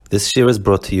This year is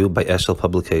brought to you by Eshel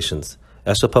Publications.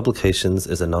 Eshel Publications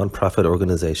is a non-profit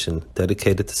organization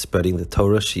dedicated to spreading the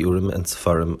Torah, Shiurim, and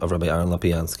Sefarim of Rabbi Aaron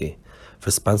Lopiansky. For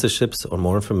sponsorships or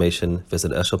more information,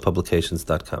 visit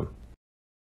eshelpublications.com.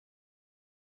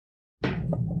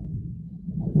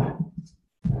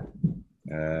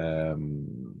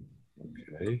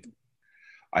 Okay.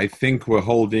 I think we're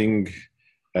holding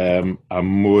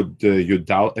Amud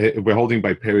Yudal. We're holding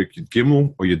by Perik Yud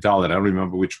Gimel or Yudal. I don't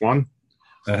remember which one.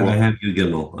 I have Yud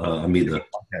Gimel, Amida.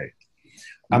 Okay.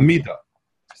 Amida.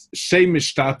 Shei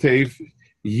Mishtatev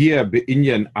Yeh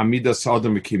Be'inyan Amida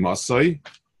Sadam Kimasai.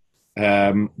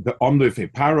 Be'omdo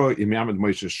Ife Paro Imyamed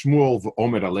Moshe Shmuel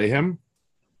Ve'omer Alehem.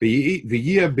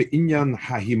 Ve'yeh Be'inyan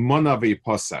Hahimona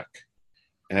Ve'posak.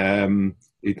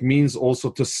 It means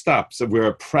also to stop, so where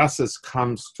a process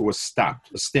comes to a stop,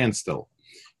 a standstill.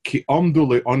 Ki omdu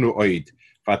le'onu oid,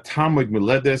 v'tamod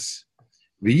miledes,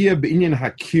 v'yeh b'inyan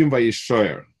hakim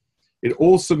v'yishoyer. It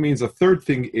also means a third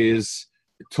thing is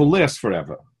to last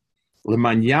forever.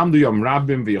 L'man yamdu yom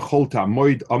rabim v'yachol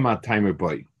ta'amoid oma timer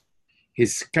boy.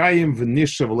 Hiskayim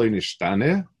v'nisha v'lei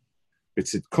nishtane,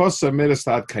 v'tzidkosa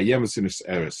merestat kayem v'sinis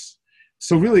eres.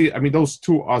 So really, I mean, those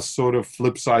two are sort of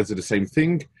flip sides of the same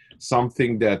thing.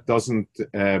 Something that doesn't,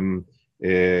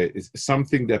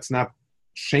 something that's not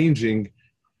changing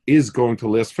is going to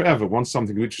last forever. Once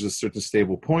something reaches a certain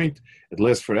stable point, it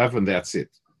lasts forever, and that's it.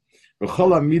 Like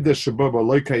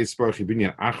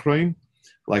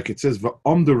it says,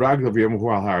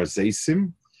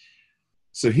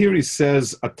 so here he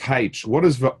says a taich. What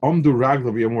is v'omdu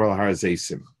raglav yomur al har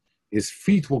zeisim? His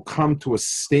feet will come to a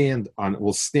stand on,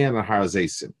 will stand on har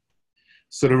zeisim.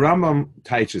 So the Rambam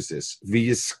teaches this: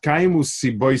 V'yiskaimu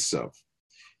siboisav,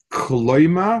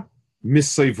 kloima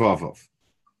misayvavav,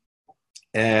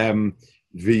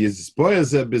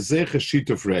 v'yizboyaze bezeh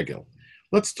cheshitov regel.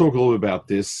 Let's talk a little bit about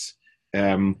this.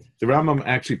 The Rambam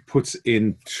actually puts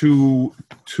in two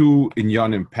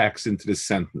inyanim packs into this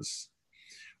sentence.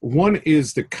 One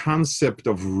is the concept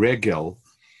of regel.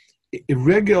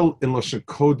 Regel in Lashon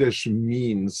Kodesh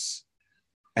means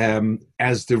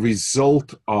as the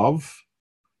result of.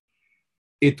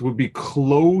 It would be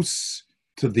close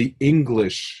to the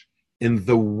English in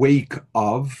the wake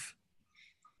of,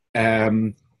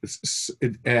 and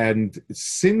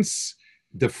since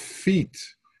the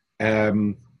feet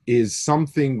is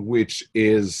something which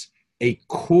is a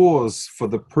cause for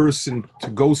the person to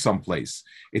go someplace.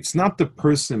 It's not the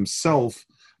person himself,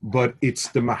 but it's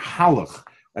the mahalach.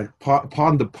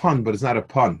 Pardon the pun, but it's not a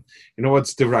pun. You know,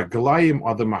 it's the raglayim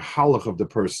or the mahalach of the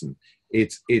person.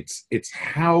 It's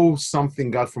how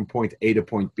something got from point A to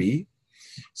point B.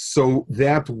 So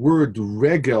that word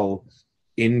regel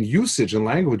in usage, in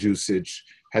language usage,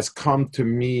 has come to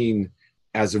mean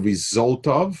as a result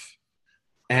of,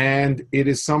 and it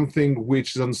is something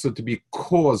which is understood to be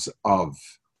cause of.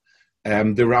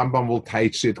 The Rambam will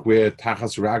teach it where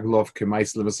tachas raglov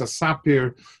kemais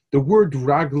levasasapir. The word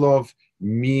raglov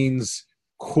means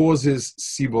causes,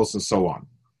 sivos, and so on.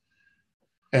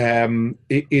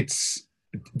 It's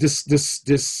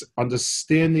this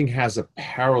understanding has a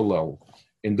parallel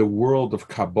in the world of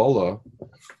Kabbalah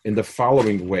in the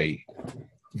following way.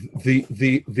 The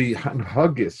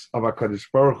hanhagis of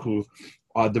HaKadosh Baruch Hu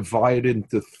are divided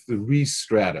into three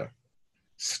strata.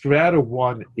 Strata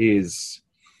one is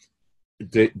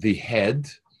the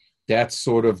head, that's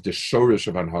sort of the shorish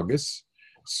of hanhagis.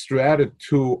 Strata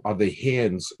two are the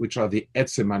hands, which are the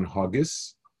etzem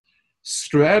hanhagis.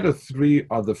 Strata three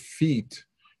are the feet,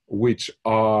 which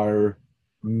are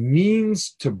means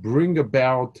to bring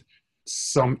about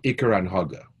some ikar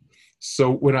anhaga. So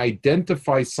when I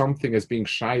identify something as being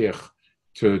shaykh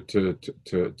to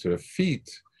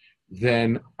feet,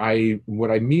 then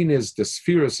what I mean is the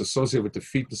spheres associated with the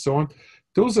feet and so on.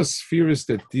 Those are spheres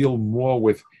that deal more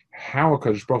with how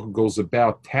HaKadosh Baruch Hu goes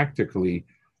about tactically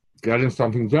getting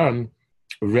something done,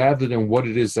 rather than what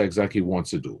it is that exactly he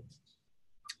wants to do.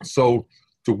 So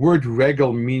the word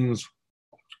regel means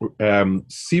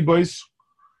sibois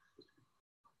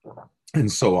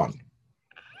and so on.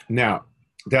 Now,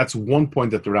 that's one point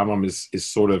that the Rambam is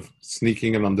sort of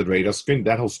sneaking in on the radar screen.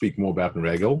 That he'll speak more about in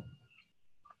regel.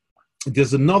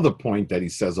 There's another point that he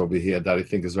says over here that I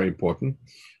think is very important.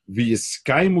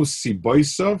 V'yiskaimu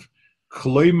siboisav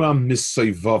kloima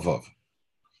misayvavav.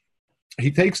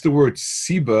 He takes the word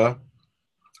siba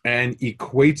and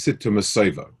equates it to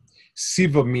mesayva.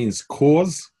 Siva means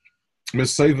cause,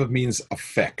 mesayva means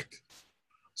effect.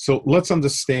 So let's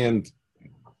understand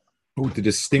the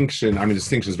distinction. I mean, the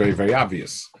distinction is very, very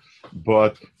obvious,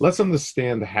 but let's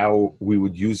understand how we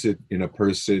would use it in a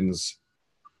person's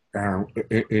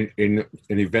in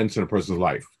events in a person's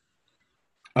life.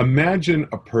 Imagine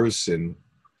a person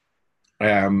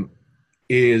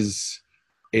is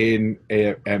in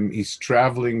he's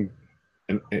traveling,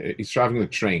 and he's traveling a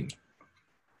train,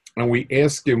 and we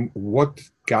ask him what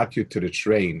got you to the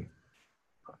train.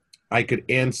 I could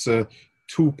answer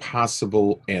two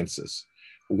possible answers.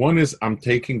 One is I'm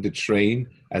taking the train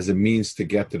as a means to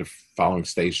get to the following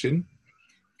station.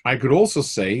 I could also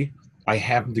say I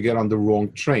happened to get on the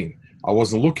wrong train. I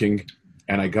wasn't looking,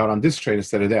 and I got on this train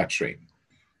instead of that train.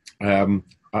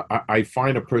 I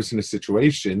find a person in a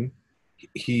situation,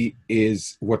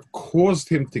 what caused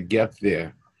him to get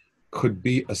there could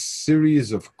be a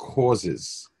series of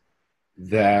causes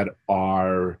that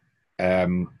are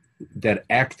that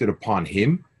acted upon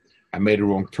him. I made a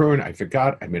wrong turn, I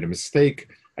forgot, I made a mistake,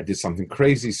 I did something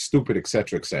crazy, stupid,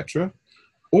 etc., etc.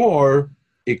 Or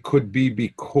it could be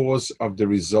because of the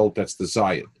result that's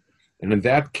desired. And in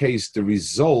that case, the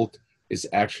result is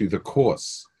actually the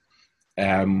cause.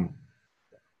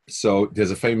 So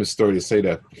there's a famous story to say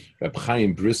that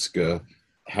Chaim Brisker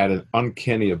had an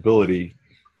uncanny ability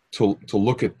to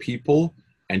look at people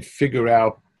and figure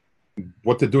out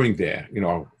what they're doing there,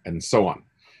 and so on.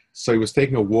 So he was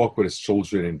taking a walk with his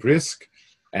children in Brisk,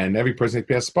 and every person he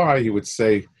passed by, he would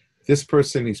say, this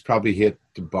person, he's probably here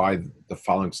to buy the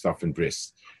following stuff in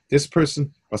Brisk. This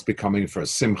person must be coming for a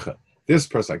simcha. This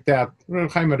person like that.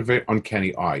 Chaim had a very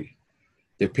uncanny eye.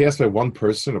 They passed by one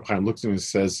person, Chaim looks at him and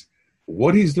says,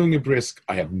 what he's doing in Brisk,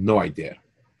 I have no idea.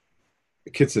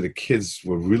 The kids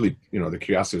were really, the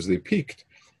curiosity was really piqued.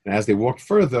 And as they walked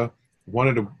further,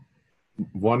 one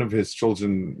of his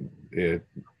children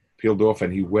peeled off,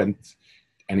 and he went,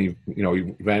 and he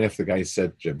ran after the guy and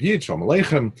said, Jabir, Shalom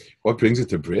Aleichem, what brings it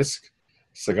to Brisk?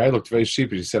 So the guy looked very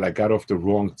sheepish. He said, I got off the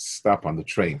wrong stop on the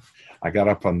train. I got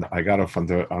off on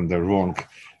the wrong.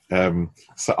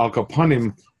 So Al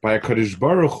Kapanim, by a Kadosh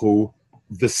Baruch Hu,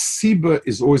 the Siba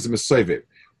is always the Mesaveh.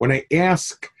 When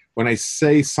I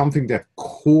say something that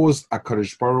caused a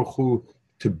Kadosh Baruch Hu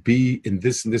to be in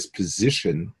this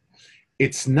position,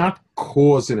 it's not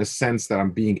cause in a sense that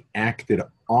I'm being acted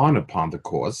on upon the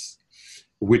cause,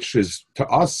 which is, to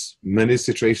us, many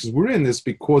situations we're in this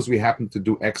because we happen to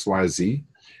do X, Y, Z,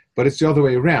 but it's the other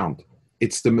way around.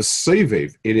 It's the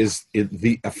Mesavev.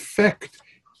 The effect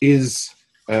is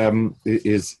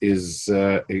this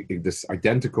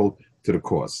identical to the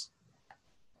cause.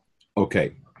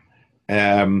 Okay.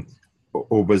 In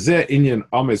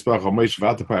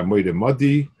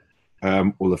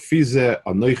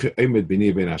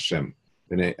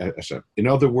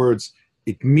other words,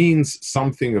 it means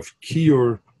something of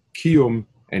kiyum,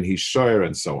 and hishoyer,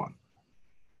 and so on.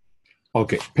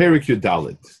 Okay, Perik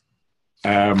Yudalit.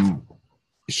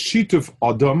 Sheet of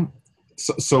Adam.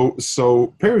 So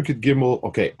Perik Gimel.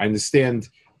 Okay, I understand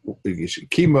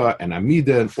Kima and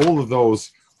Amida and all of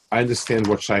those. I understand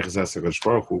what Shaykh is asking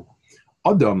Baruch Hu.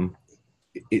 Adam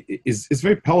is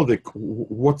very pelvic.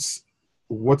 What's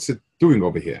it doing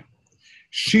over here?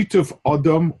 Sheet of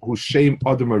Adam who shame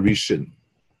Adam Arishin.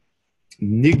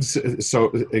 Nigs,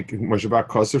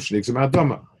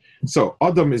 so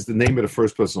Adam is the name of the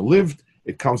first person who lived.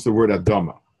 It comes to the word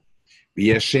Adama.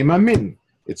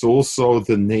 It's also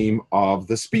the name of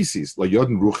the species. So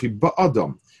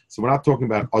we're not talking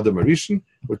about Adam Arishin,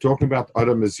 we're talking about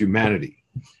Adam as humanity.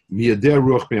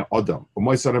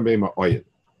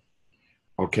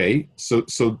 Okay, so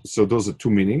those are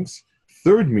two meanings.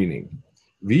 Third meaning,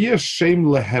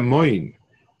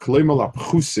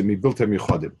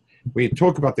 when you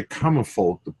talk about the common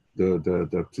folk,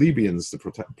 the plebeians, the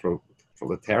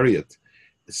proletariat,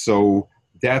 so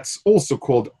that's also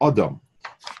called Adam.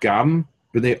 Gam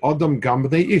b'nei Adam, gam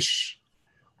b'nei Ish.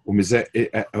 Umezeh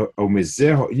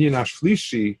ha'inyan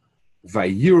ha'shlishi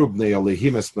vayiru b'nei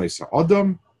Elihim es b'nei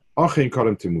Adam achen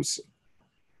kadem temusim.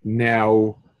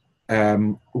 Now,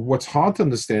 what's hard to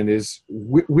understand is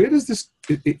where does this?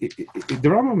 The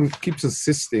Rambam keeps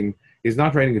insisting he's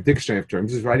not writing a dictionary of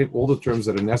terms; he's writing all the terms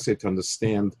that are necessary to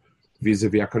understand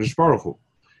vis-a-vis HaKadosh Baruch Hu.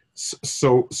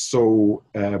 So,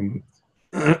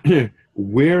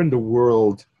 where in the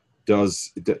world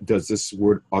does this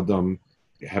word Adam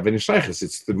have any shaykhs?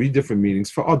 It's three different meanings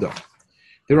for Adam.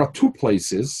 There are two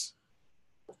places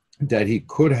that he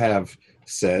could have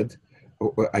said.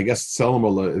 I guess it's Tselem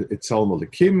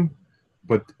Alekim,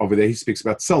 but over there he speaks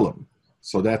about Tselem.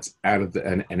 So that's out of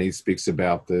and he speaks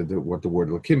about what the word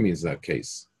Alekim means in that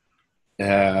case.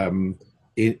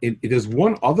 It is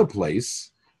one other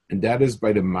place, and that is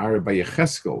by the Mara by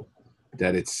Yecheskel,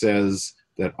 that it says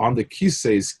that on the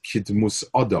kisei is Kidmus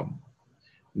Adam.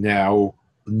 Now,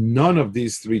 none of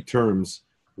these three terms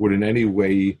would in any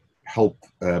way help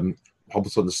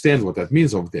us understand what that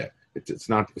means over there. It's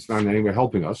not in any way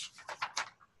helping us.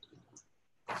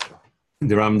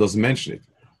 The Ram doesn't mention it.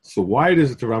 So why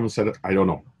is it the Ram said it? I don't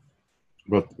know.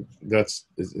 But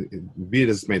be it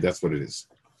as made, that's what it is.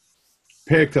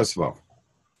 Perek Tesvav.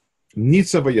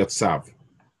 Nitzav v'yatzav.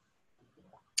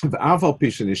 V'aval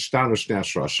pishin ishtanu shnei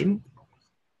hashroshim.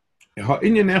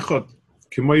 Ha'inyan echad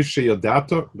k'moi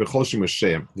sheyadato b'chol shem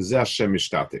Hashem. V'zeh Hashem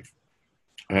mishtatev.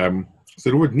 So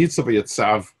the word nitzav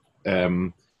v'yatzav,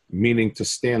 meaning to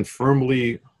stand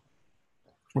firmly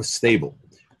or stable.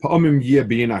 Pa'omim yeh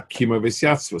b'yin akima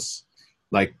v'syatzvus.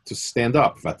 Like to stand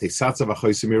up. It's Yisyatsu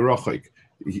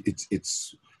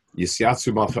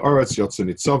Malcha Oretz, Yotzu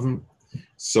Nitzovim.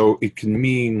 So it can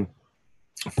mean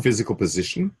a physical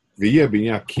position. So anytime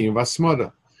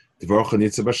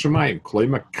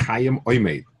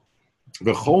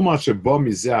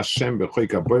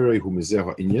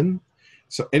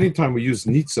we use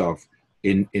Nitzav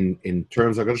in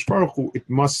terms of HaKadosh Baruch Hu, it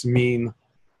must mean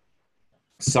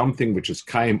something which is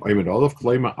Kayim Oimed Olav,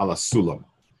 Kloima ala Sulam.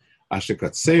 Asher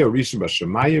katzea rishon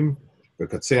b'shamayim,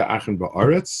 v'katzea achen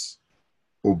ba'aretz,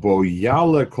 ubo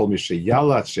yala kol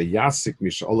mishayala sheyasik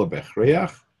mishaola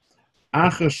bechreach,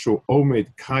 acher shu omed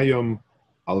kayom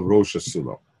al rosh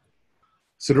hasulam.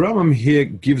 So the Rambam here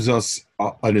gives us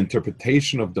an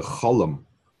interpretation of the cholam,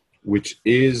 which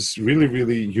is really,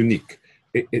 really unique.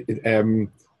 The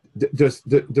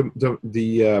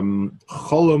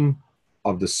cholam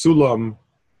of the sulam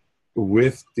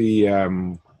with the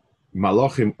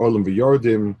Malachim, Olam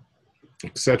v'Yordim,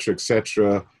 etc.,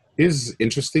 is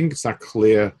interesting. It's not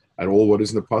clear at all what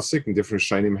is in the pasuk, and different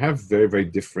shainim have very, very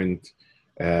different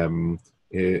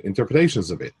interpretations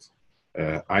of it.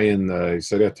 Ayin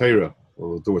Yisrael Torah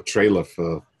will do a trailer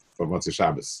for Motzei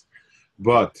Shabbos.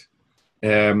 But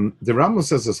the Rambam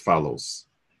says as follows,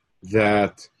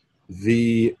 that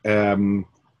he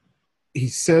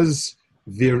says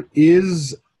there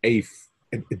is a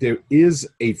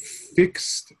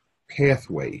fixed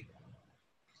pathway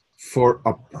for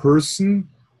a person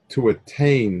to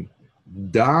attain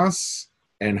das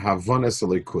and havanas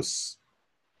elikus.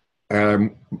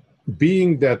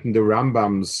 Being that in the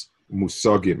Rambam's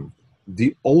musagim,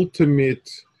 the ultimate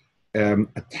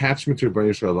attachment to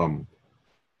Rebbeinu Shalom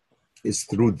is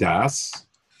through das,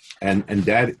 and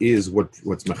that is what's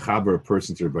mechaber a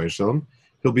person to Rebbeinu Shalom.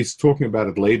 He'll be talking about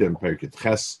it later in Perek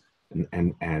Ches.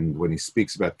 And when he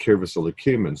speaks about Kirvus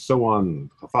Elokim and so on,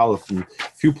 Chafalef, and a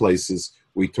few places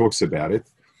where he talks about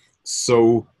it.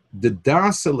 So the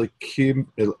Das Elokim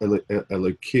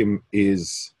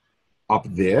is up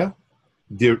there.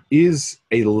 There is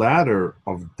a ladder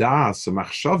of Das, a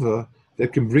Machshava,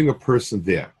 that can bring a person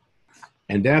there.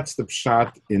 And that's the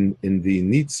pshat in the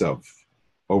Nitzav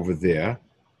over there,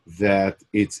 that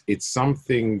it's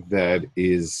something that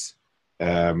is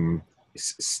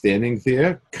standing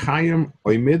there, Kayam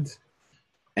Oimid,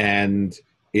 and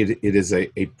it is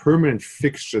a permanent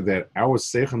fixture that our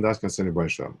Seich and Das Kansani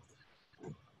Baisham.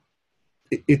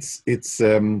 It's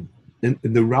in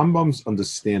the Rambam's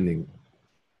understanding,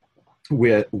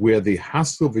 where the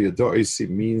Haskel V'Yadoisi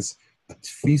means a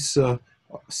tfisa,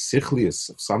 a sichlius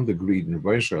of some degree in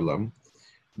Baisham,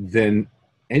 then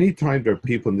anytime there are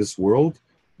people in this world,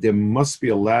 there must be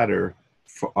a ladder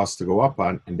for us to go up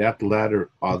on, and that ladder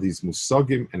are these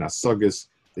musagim and asagis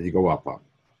that you go up on.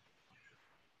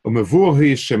 And therefore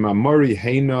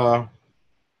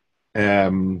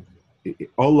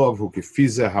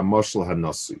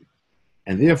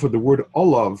the word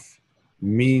olav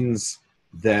means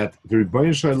that the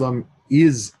Rebbeinu Shalom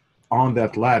is on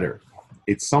that ladder.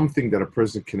 It's something that a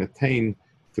person can attain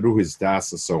through his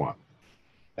das and so on.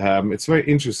 It's very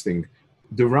interesting.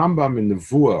 The Rambam in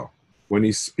Nevuah, when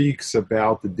he speaks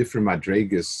about the different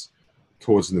madregas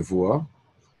towards Nevuah,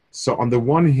 so on the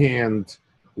one hand,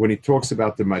 when he talks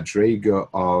about the madrega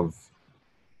of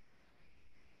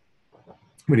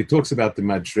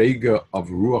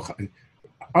Ruach,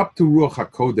 up to Ruach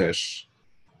HaKodesh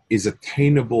is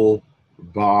attainable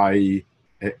by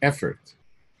effort.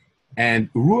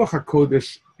 And Ruach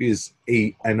HaKodesh is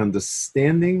an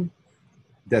understanding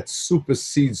that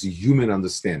supersedes human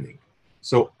understanding.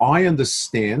 So I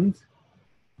understand,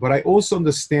 but I also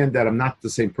understand that I'm not the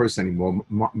same person anymore.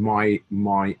 My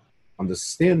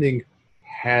understanding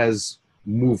has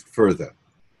moved further,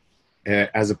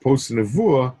 as opposed to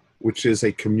Nevuah, which is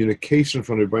a communication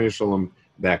from the Rebbeinu Shalom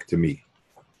back to me.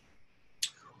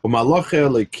 U'malachei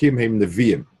Elokim heim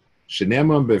neviim,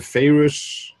 shenemar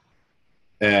beferish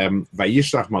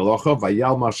vayishlach malacha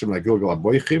vayal Hashem lagilgal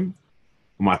aboichim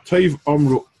u'matoiv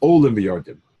omru olim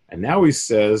v'yardim. And now he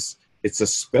says it's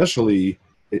especially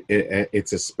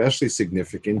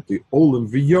significant, the olim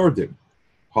v'yardim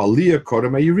haliyah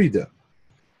kodem hayirida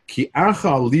ki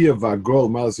acha aliyah v'agol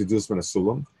malas yidus ben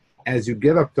asulam as you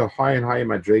get up to higher and higher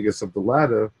madrigas of the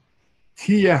ladder,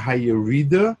 Tia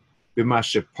hayerida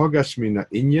b'mashe pogash mina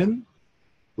inyan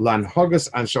lan hogas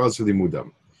anshalas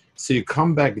v'limudam. So you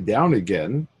come back down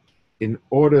again in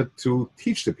order to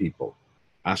teach the people.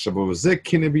 So the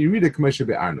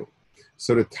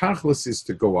tachlis is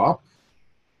to go up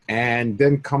and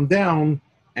then come down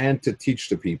and to teach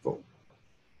the people.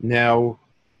 Now,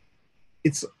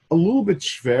 it's a little bit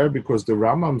schwer because the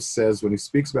Rambam says when he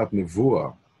speaks about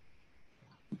nevuah,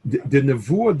 the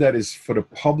nevuah that is for the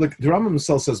public, the Rambam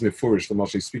himself says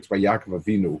mefurish, he speaks by Yaakov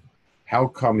Avinu, how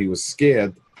come he was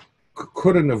scared?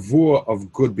 Could a nevuah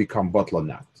of good become batla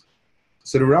not?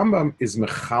 So the Rambam is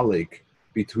mechalik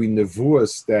between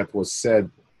nevuahs that was said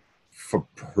for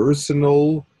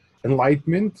personal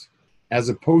enlightenment as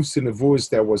opposed to nevuahs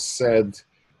that was said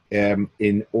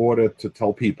in order to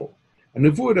tell people. A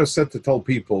nevuah that was said to tell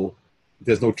people,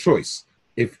 there's no choice.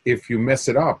 If you mess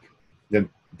it up, then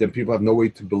people have no way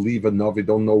to believe a Navi,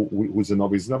 don't know who's a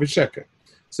Navi, is Navi Sheker.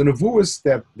 So nevuahs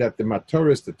that the matter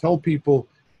is to tell people,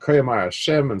 Kayamar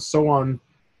Hashem and so on,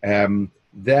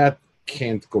 that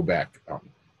can't go back.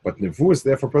 But nevuah is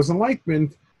there for personal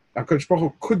enlightenment. HaKadosh Baruch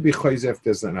Hu could be chayzer if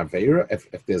there's an aveira,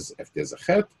 if there's a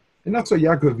chet, and that's why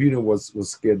Yaakov Avinu was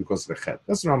scared because of the chet.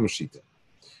 That's Rambam Shita.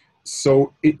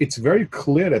 So it's very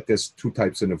clear that there's two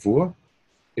types of nevuah.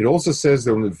 It also says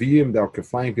the neviim that are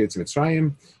keflayim Peretz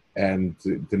Mitzrayim, and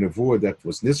the nevuah that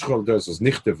was nischol was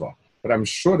nichteva. But I'm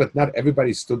sure that not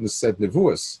everybody stood and said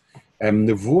nevuahs.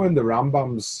 Nevuah in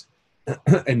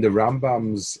the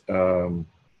Rambam's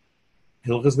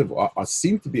Hilchas Nevuah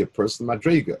seem to be a personal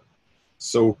madrega.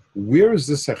 So where is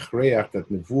this hechreach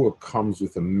that nevuah comes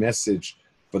with a message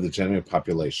for the general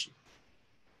population?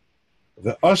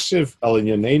 The ashiv al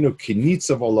inyanenu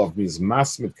kinitzav olav means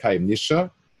masmid kayim nisha,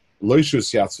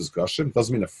 loishus yatzus gashem,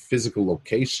 doesn't mean a physical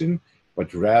location,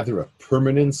 but rather a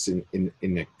permanence in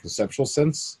a conceptual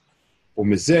sense.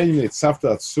 Okay,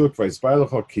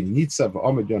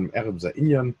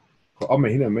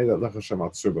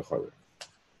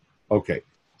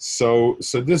 so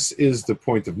this is the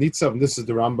point of Nitzav, and this is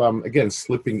the Rambam, again,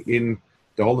 slipping in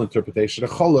the whole interpretation of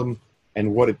Cholam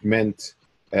and what it meant,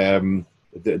 the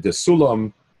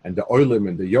Sulam and the Oilim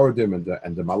and the Yordim and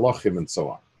the Malachim and so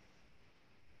on.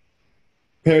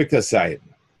 Perik Tasayim,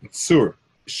 Tzur,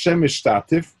 Shem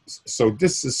Mishtatif, so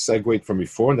this is segued from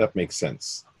before, and that makes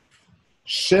sense.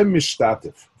 Shem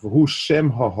Mishtatif, V'hu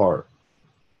Shem Hahar,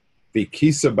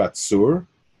 V'kisa Batzur,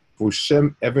 V'hu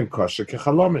Shem Even Kosher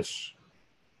Kechalomish.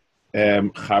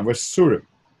 Chavar Surim.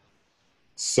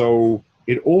 So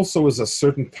it also is a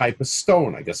certain type of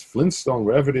stone, I guess flintstone,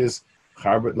 wherever it is,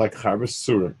 like Chavar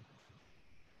Surim.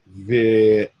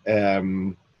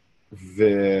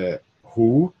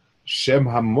 Hu Shem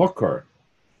HaMokar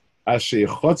Asher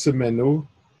Chotzemenu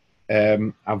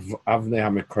Avnei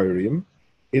HaMekorim.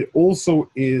 It also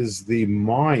is the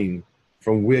mine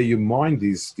from where you mine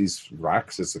these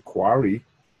rocks. It's a quarry,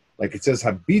 like it says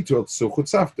Habitot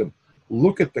Suchutzaftem.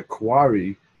 Look at the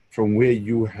quarry from where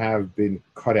you have been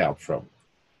cut out from.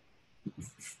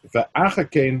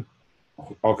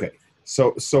 Okay,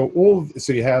 so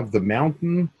you have the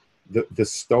mountain, the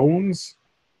stones,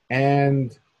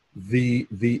 and the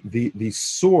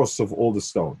source of all the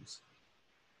stones.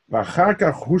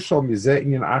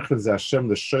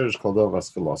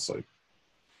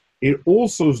 It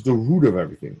also is the root of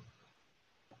everything.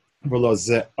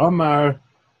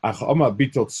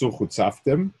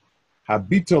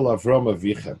 Habitol Avram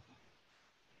Avichem.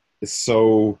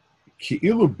 So,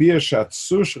 Ki'ilu bir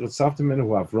shatzur shritzavtem menu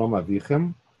Avram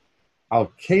Avichem, al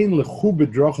kein lechu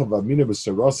bedrocha v'amina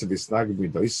b'sarosa v'isnag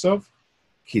b'midoisov,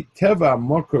 ki teva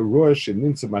amokar roa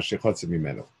shenintzah mashechotze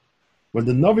mimenu. When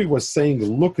the Navi was saying,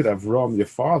 look at Avram, your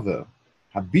father,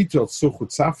 Habitol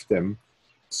tzuchutzavtem,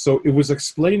 so it was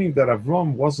explaining that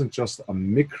Avram wasn't just a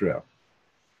mikra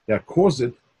that caused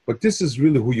it, but this is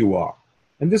really who you are.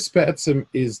 And this Be'etzim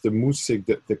is the musig,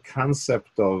 the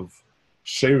concept of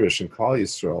Sheirish in Klal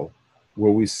Yisrael,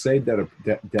 where we say that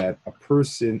a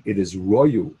person, it is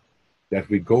royu, that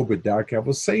we go b'darkei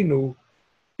avoseinu,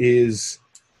 is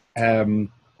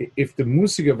if the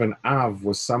musig of an Av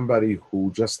was somebody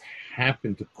who just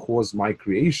happened to cause my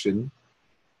creation,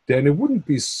 then it wouldn't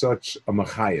be such a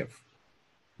machayev.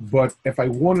 But if I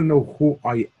want to know who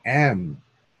I am,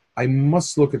 I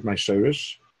must look at my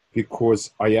Sheirish,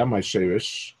 because I am my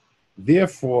Sheirish.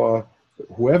 Therefore,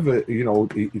 whoever,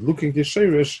 looking at the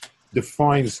Sheirish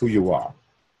defines who you are.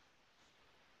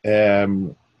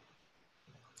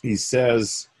 He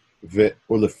says, HaKadosh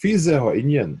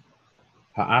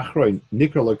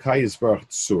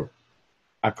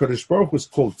Baruch Hu is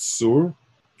called Tzur,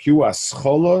 Hu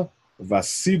Aschola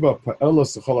Vasiba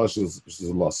pa'elos l'chol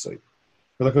ha'zolosei.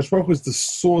 But the Akadosh Baruch Hu is the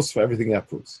source for everything that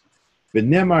proves.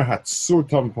 V'nemar hatzur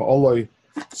tam pa'oloi,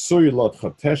 tzur yilot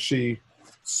chateshi,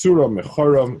 tzura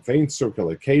mechoram, vein tzur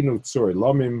kalekenu, tzur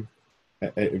elamim,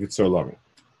 v'tzur elamim.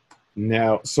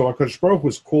 Now, so HaKadosh Baruch Hu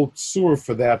is called Tzur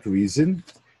for that reason,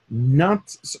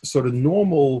 not so the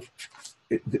normal,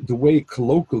 the way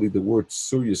colloquially the word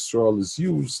Tzur Yisrael is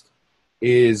used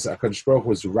is HaKadosh Baruch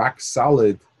Hu is rock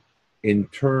solid in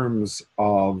terms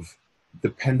of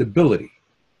dependability.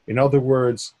 In other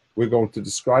words, we're going to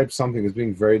describe something as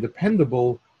being very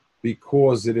dependable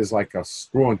because it is like a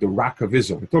strong, the rock of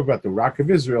Israel. We talk about the rock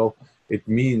of Israel, it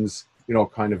means,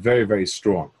 kind of very, very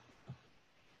strong.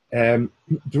 The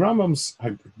Rambam's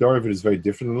Haggadah of it is very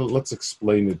different. Let's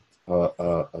explain it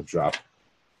a drop.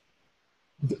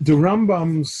 The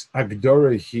Rambam's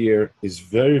Haggadah here is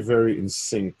very, very in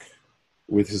sync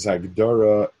with his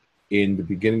Haggadah in the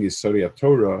beginning of Yesodei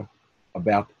Torah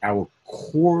about our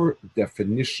core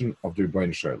definition of the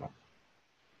Rebbeinu Shalom.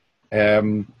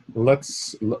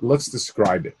 Let's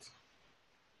describe it.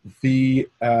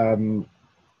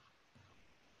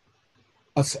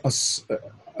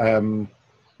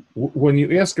 When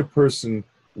you ask a person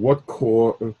what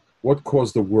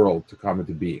caused the world to come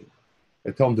into being,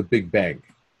 they tell them the Big Bang.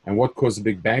 And what caused the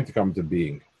Big Bang to come into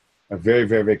being? A very,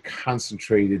 very, very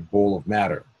concentrated ball of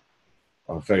matter,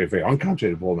 a very, very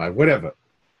unconcentrated ball of matter, whatever.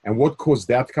 And what caused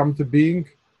that to come into being?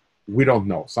 We don't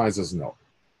know. Science doesn't know.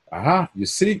 You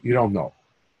see, you don't know.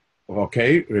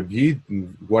 Okay, Rabbi,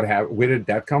 where did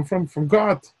that come from? From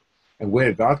God. And where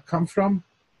did God come from?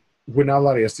 We're not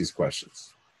allowed to ask these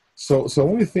questions. So the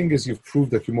only thing is you've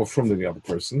proved that you're more from than the other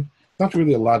person. It's not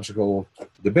really a logical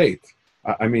debate.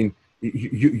 I mean,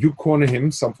 you corner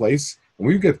him someplace, and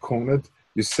when you get cornered,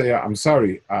 you say, "I'm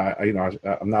sorry, I'm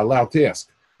not allowed to ask."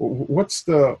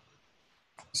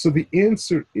 So the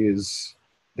answer is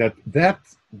that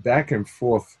back and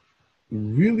forth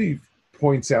really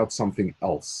points out something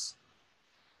else.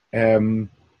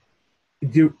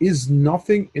 There is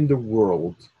nothing in the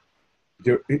world.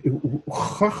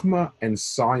 Chachma and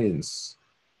science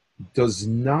is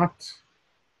not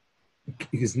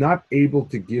able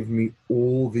to give me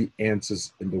all the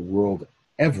answers in the world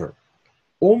ever.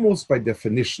 Almost by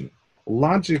definition,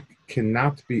 logic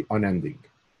cannot be unending.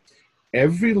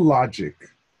 Every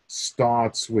logic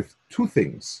starts with two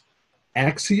things: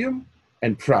 axiom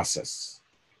and process.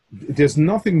 There's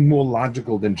nothing more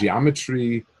logical than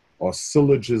geometry or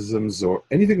syllogisms or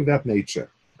anything of that nature.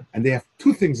 And they have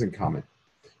two things in common.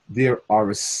 There are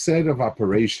a set of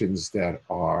operations that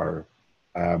are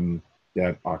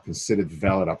considered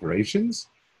valid operations,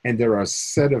 and there are a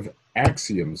set of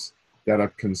axioms that are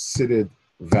considered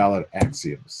valid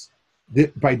axioms.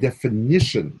 By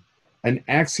definition, an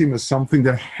axiom is something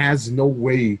that has no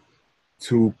way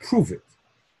to prove it.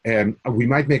 And we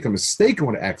might make a mistake on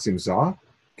what axioms are.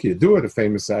 Kiyadua, the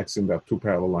famous axiom about two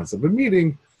parallel lines of a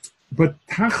meeting, but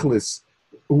tachlis,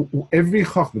 every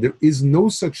chachma, there is no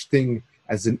such thing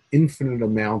as an infinite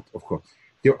amount of chachma.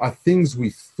 There are things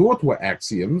we thought were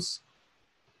axioms,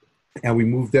 and we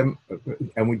moved them,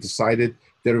 and we decided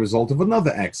they're a result of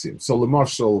another axiom. So,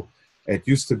 Marshall, it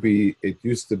used to be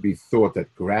thought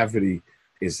that gravity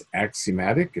is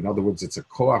axiomatic. In other words, it's a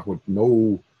koach with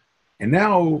no. And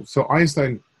now, so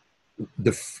Einstein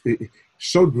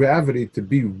showed gravity to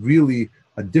be really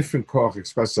a different koach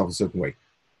expressed itself a certain way.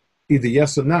 Either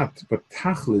yes or not, but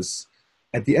tachlis,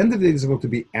 at the end of the day, there's going to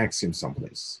be axiom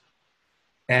someplace.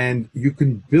 And you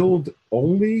can build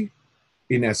only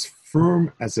in as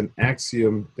firm as an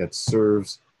axiom that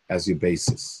serves as your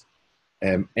basis.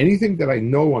 Anything that I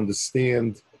know,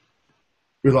 understand,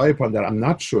 rely upon that, I'm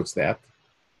not sure it's that,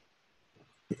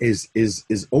 is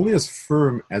only as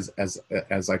firm as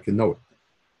I can know it.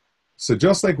 So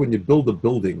just like when you build a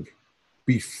building,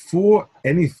 before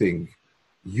anything,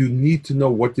 you need to know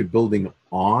what you're building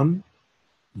on.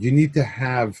 You need to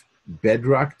have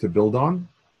bedrock to build on,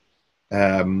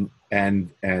 and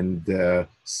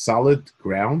solid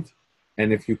ground.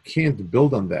 And if you can't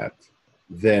build on that,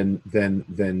 then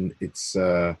it's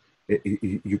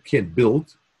you can't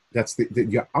build. That's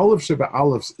your Aleph Sheba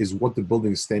Aleph is what the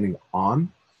building is standing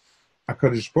on.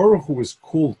 HaKadosh Baruch Hu is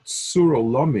called Tzur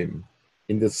Olamim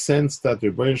in the sense that the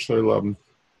Rebbeinu Shalom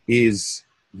is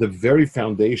the very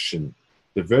foundation,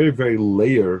 the very, very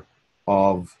layer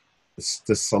of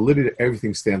the solidity that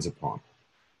everything stands upon.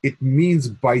 It means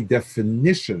by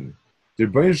definition, the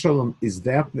Rebbeinu Shalom is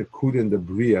that Nekud in the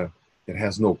Bria that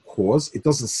has no cause. It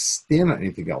doesn't stand on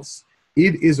anything else.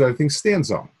 It is what everything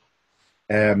stands on.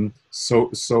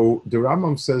 So the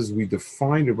Rambam says we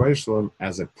define the Rebbeinu Shalom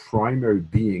as a primary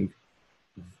being.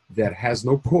 that has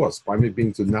no cause. Primary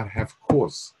beings do not have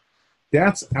cause.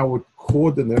 That's our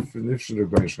core definition of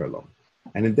Rebbeinu Shalom.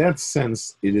 And in that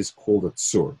sense, it is called a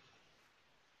tzur.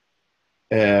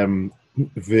 So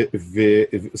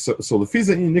the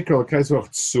Fiza in Nikra Kaisvach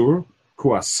tzur,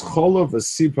 kuaschola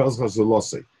v'sipaz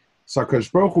chazolose. So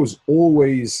HaKadosh Baruch Hu is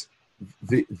always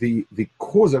the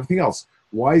cause of everything else.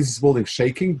 Why is this building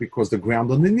shaking? Because the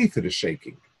ground underneath it is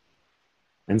shaking.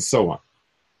 And so on.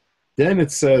 Then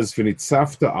it says,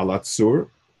 V'nitzafta ala tzur,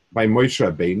 by Moshe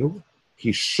Rabbeinu,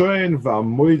 Hishoen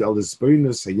v'amoid al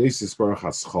isbeinus hayesis baruch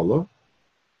haschola,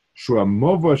 shu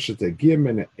amova shetegia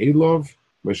mene elov,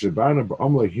 v'shebana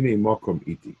ba'amla hine mokom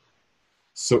iti.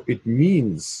 So it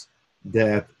means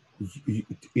that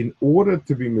in order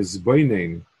to be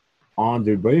mizbeinin on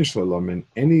the Rebbeinu Shalom and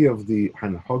any of the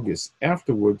hanhagis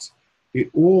afterwards, it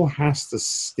all has to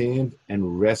stand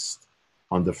and rest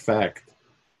on the fact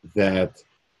that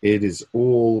it is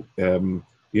all,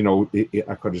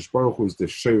 HaKadosh Baruch Hu is the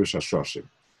Sheirish HaShoshim.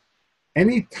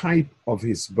 Any type of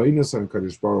his Beinus on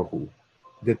HaKadosh Baruch Hu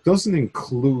that doesn't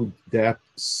include that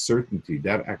certainty,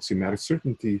 that axiomatic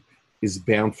certainty, is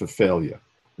bound for failure.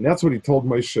 And that's what he told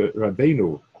Moshe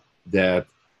Rabbeinu, that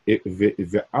Hine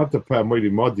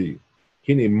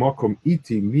Mokom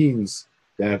Iti means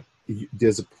that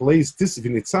there's a place, this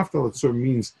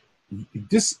means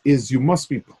this is, you must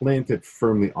be planted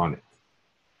firmly on it.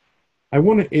 I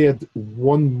want to add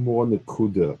one more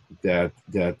nekuda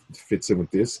that fits in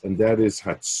with this, and that is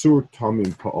Hatzur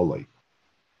Tamim Pa'olei.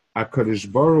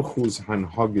 HaKadosh Baruch Hu's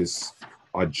hanhagis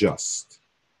are just.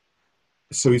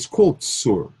 So he's called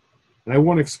Tzur. And I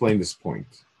want to explain this point.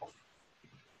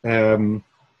 In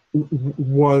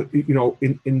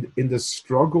the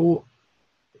struggle,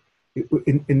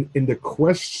 in the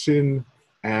question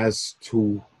as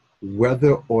to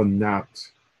whether or not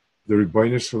the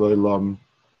Rebbeinu Shalom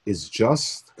is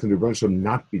just, can the Rebbeinu Shalom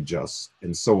not be just,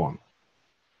 and so on.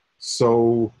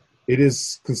 So it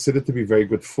is considered to be very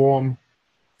good form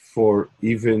for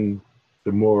even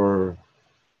the more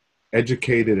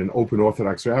educated and open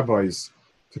Orthodox rabbis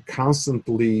to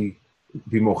constantly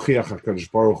be mochiach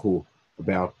HaKadosh Baruch Hu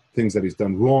about things that he's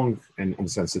done wrong and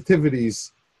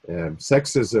insensitivities,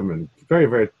 sexism, and very,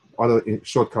 very other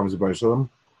shortcomings of Rebbeinu Shalom.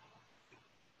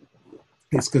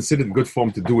 It's considered good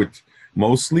form to do it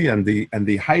mostly, and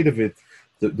the height of it,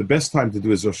 the best time to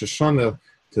do is Rosh Hashanah,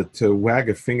 to wag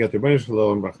a finger at the Rebbeinu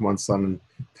Shalom, Rahman son, and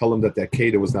tell him that the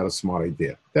Akedah was not a smart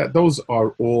idea. Those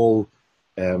are all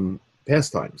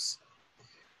pastimes.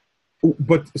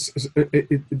 But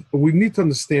we need to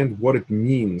understand what it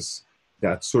means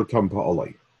that Tzur Tam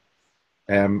Pa'olei.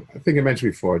 I think I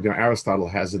mentioned before, Aristotle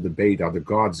has a debate, are the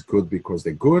gods good because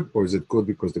they're good, or is it good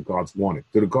because the gods want it?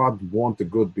 Do the gods want the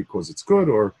good because it's good,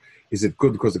 or is it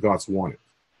good because the gods want it?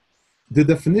 The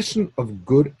definition of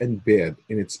good and bad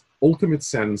in its ultimate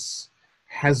sense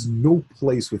has no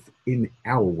place within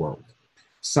our world.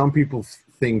 Some people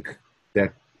think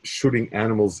that shooting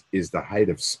animals is the height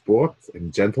of sport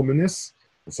and gentlemanliness,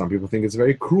 and some people think it's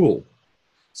very cruel.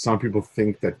 Some people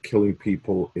think that killing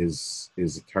people is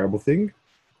a terrible thing.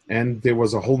 And there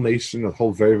was a whole nation, a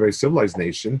whole very, very civilized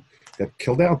nation that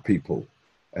killed out people.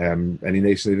 Any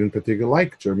nation they didn't particularly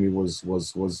like, Germany was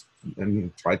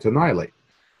and tried to annihilate.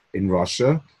 In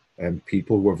Russia,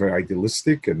 people were very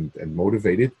idealistic and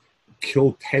motivated,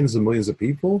 killed tens of millions of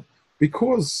people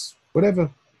because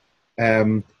whatever.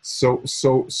 So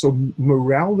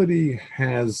morality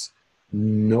has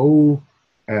no,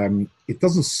 it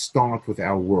doesn't start with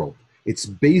our world. Its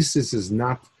basis is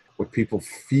not what people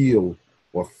feel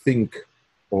or think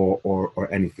or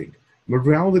anything.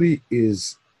 Morality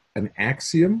is an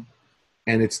axiom,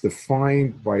 and it's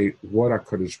defined by what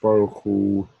HaKadosh Baruch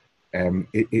Hu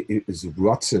it is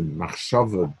Ratzon,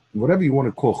 Machshava, whatever you want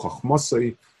to call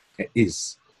Chachmasai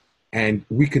is. And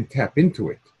we can tap into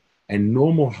it. And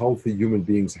normal, healthy human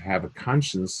beings have a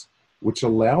conscience which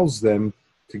allows them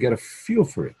to get a feel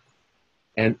for it.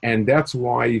 And that's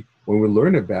why when we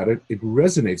learn about it, it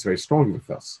resonates very strongly with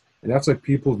us. And that's why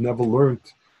people who've never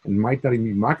learned and might not even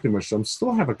be Makdim Hashem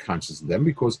still have a conscience in them,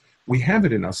 because we have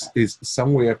it in us, is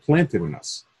somewhere planted in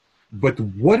us. But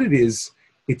what it is,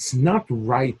 it's not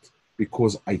right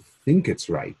because I think it's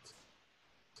right.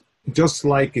 Just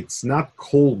like it's not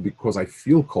cold because I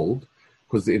feel cold,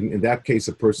 because in that case,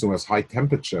 a person who has high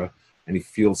temperature and he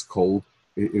feels cold,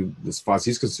 as far as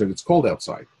he's concerned, it's cold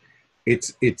outside.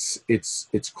 It's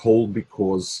cold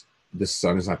because the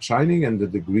sun is not shining and the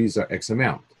degrees are X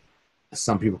amount.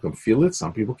 Some people can feel it,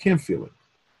 some people can't feel it.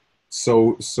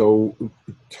 So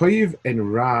Toiv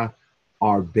and Ra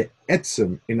are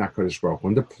be'etzem in HaKadosh Baruch Hu.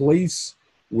 And the place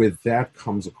where that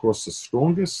comes across the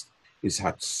strongest is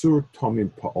Hatzur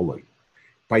Tomim Pa'olei.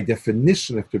 by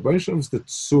definition, if the Rebbeinu Shalom is the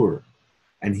tzur,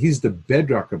 and he's the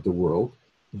bedrock of the world,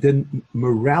 then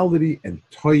morality and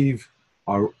toiv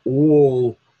are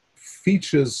all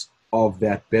features of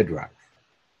that bedrock.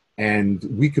 And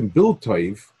we can build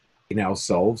toiv in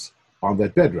ourselves on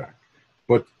that bedrock.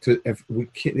 But if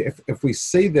we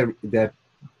say that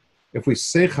if we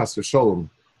say chas v'sholom,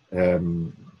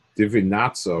 divri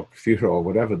natzo, kfira, or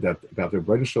whatever, that about the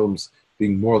Rebbeinu Shalom's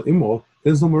being moral, immoral,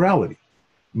 there's no morality.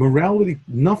 Morality,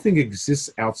 nothing exists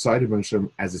outside of Rebbeinu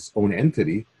Shalom as its own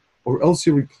entity, or else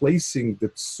you're replacing the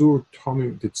tzur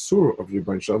of the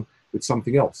Rebbeinu Shalom with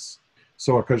something else. So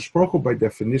HaKadosh Baruch Hu, by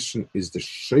definition, is the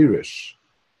sheirish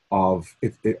of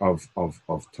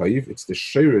Toiv. It's the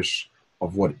sheirish of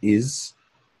what is,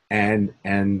 and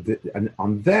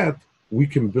on that we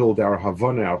can build our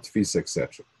Havana, our Tfisa,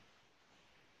 etc.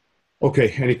 Okay,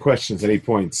 any questions, any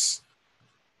points?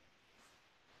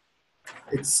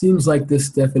 It seems like this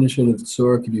definition of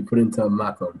tzur could be put into a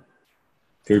makom.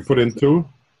 Can we put into?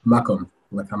 Makom,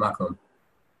 like a makom.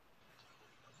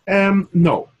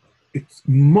 No.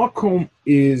 Makom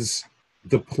is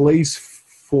the place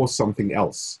for something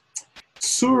else.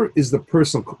 Tzur is the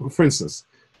person. For instance,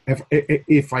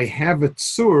 if I have a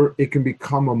tzur, it can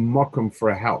become a makom for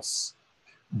a house.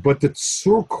 But the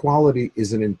tzur quality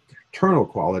is an internal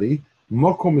quality.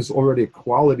 Makom is already a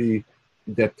quality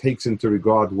that takes into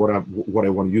regard what I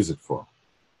want to use it for.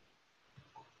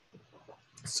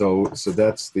 So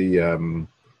that's the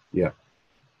yeah.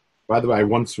 By the way, I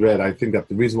once read, I think that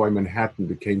the reason why Manhattan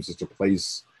became such a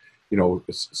place,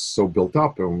 so built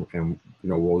up, and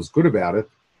what was good about it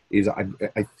is I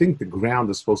think the ground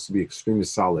is supposed to be extremely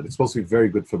solid. It's supposed to be very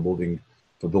good for building.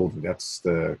 That's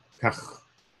the kach.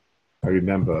 I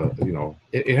remember,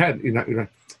 it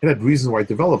had reasons why it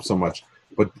developed so much,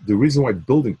 but the reason why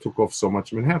building took off so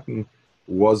much in Manhattan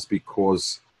was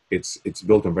because it's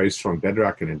built on very strong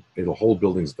bedrock, and it'll hold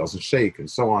buildings, doesn't shake, and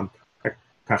so on.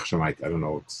 I don't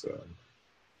know. It's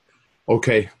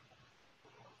okay.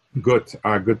 Good.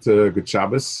 Good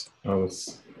Shabbos.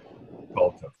 Shabbos.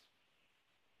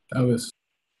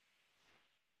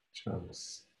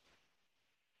 Shabbos.